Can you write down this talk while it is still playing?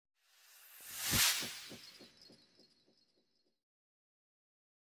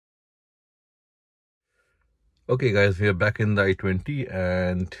Okay guys, we are back in the i20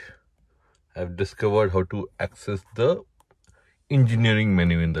 and I've discovered how to access the engineering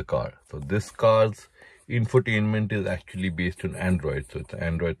menu in the car. So this car's infotainment is actually based on Android. So it's an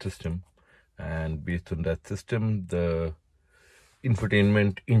Android system, and based on that system, the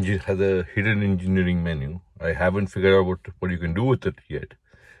infotainment engine has a hidden engineering menu. I haven't figured out what you can do with it yet,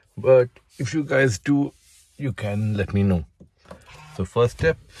 but if you guys do, you can let me know. So first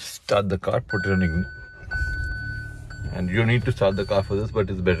step, start the car, put it on and you don't need to start the car for this, but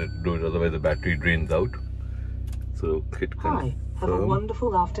it's better to do it, otherwise the battery drains out. So hit confirm. Hi, have a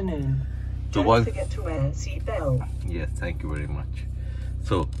wonderful afternoon. Don't forget to wear seat belt. Yes, thank you very much.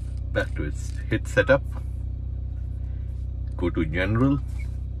 So back to it. Hit setup. Go to general.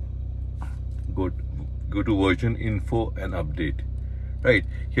 Go to version info and update. Right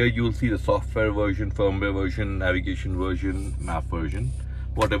here you will see the software version, firmware version, navigation version, map version.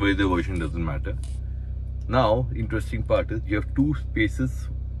 Whatever is the version doesn't matter. Now, interesting part is you have two spaces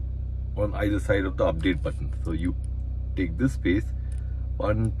on either side of the update button. So you take this space,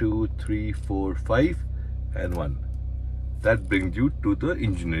 1, 2, 3, 4, 5 and 1. That brings you to the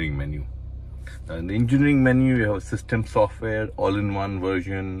engineering menu. Now in the engineering menu you have system software, all-in-one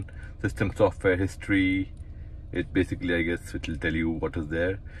version, system software history. It basically, I guess, it will tell you what is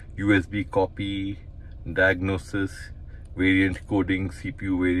there. USB copy, diagnosis, variant coding,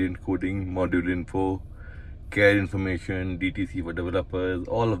 CPU variant coding, module info, care information, DTC for developers,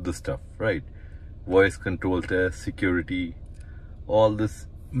 all of this stuff, right? Voice control test, security, all this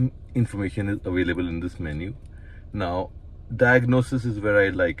information is available in this menu. Now, diagnosis is where I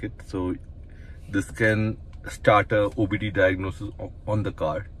like it. So this can start a OBD diagnosis on the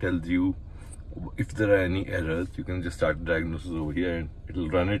car, tells you if there are any errors. You can just start the diagnosis over here and it'll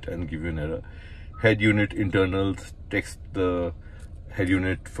run it and give you an error. Head unit internals, text the head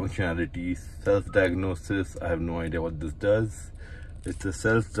unit functionality. Self-diagnosis, I have no idea what this does. It's a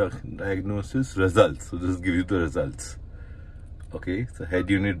self-diagnosis results, so this gives you the results. Okay, so head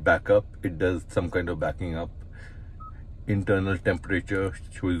unit backup, it does some kind of backing up. Internal temperature,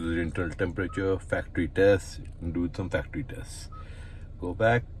 shows you the internal temperature. Factory tests, do some factory tests. Go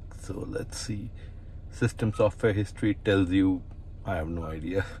back, so let's see. System software history tells you, I have no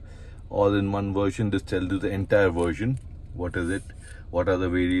idea. All-in-one version, this tells you the entire version. What is it? What are the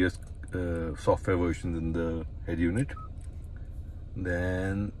various software versions in the head unit?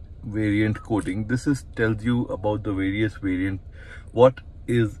 Then variant coding. This tells you about the various variant, what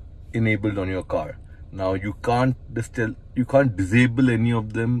is enabled on your car. Now you can't disable any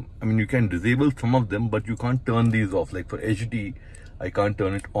of them. I mean, you can disable some of them, but you can't turn these off. Like for HD, I can't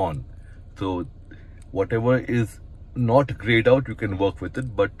turn it on. So whatever is not grayed out, you can work with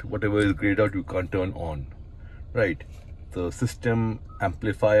it, but whatever is grayed out, you can't turn on, right? So system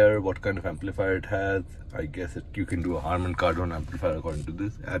amplifier, what kind of amplifier it has. I guess you can do a Harman Kardon amplifier according to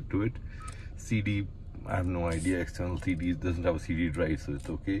this, add to it. CD, I have no idea. External CD doesn't have a CD drive, so it's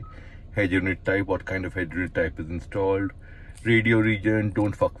okay. Head unit type, what kind of head unit type is installed. Radio region,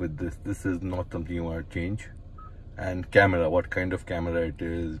 don't fuck with this. This is not something you want to change. And camera, what kind of camera it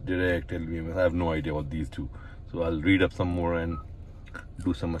is. Direct, LVMS, I have no idea what these do. So I'll read up some more and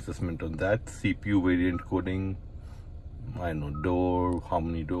do some assessment on that. CPU variant coding, I know, door, how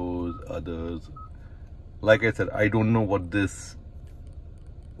many doors, others. Like I said, I don't know what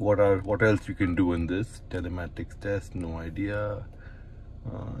else you can do in this. Telematics test, no idea.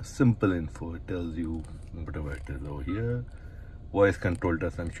 Simple info, it tells you whatever it is over here. Voice control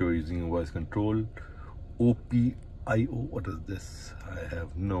test, I'm sure using voice control. OPIO, what is this? I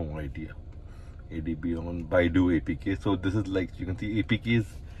have no idea. ADB on Baidu APK. So this is like, you can see APKs.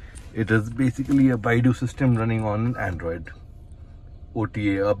 It is basically a Baidu system running on Android.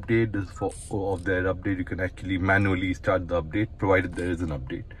 OTA update is of their update. You can actually manually start the update provided there is an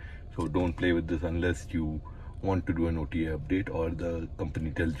update. So don't play with this unless you want to do an OTA update or the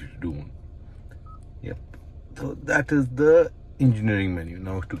company tells you to do one. Yep. So that is the engineering menu.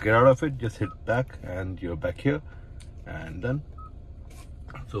 Now to get out of it, just hit back and you're back here and done.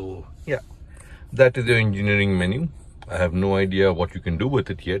 So yeah, that is your engineering menu. I have no idea what you can do with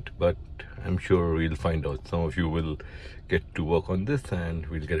it yet, but I'm sure we'll find out. Some of you will get to work on this and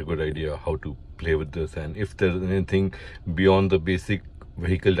we'll get a good idea how to play with this, and if there's anything beyond the basic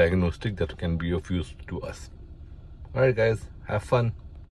vehicle diagnostic that can be of use to us. Alright guys, have fun.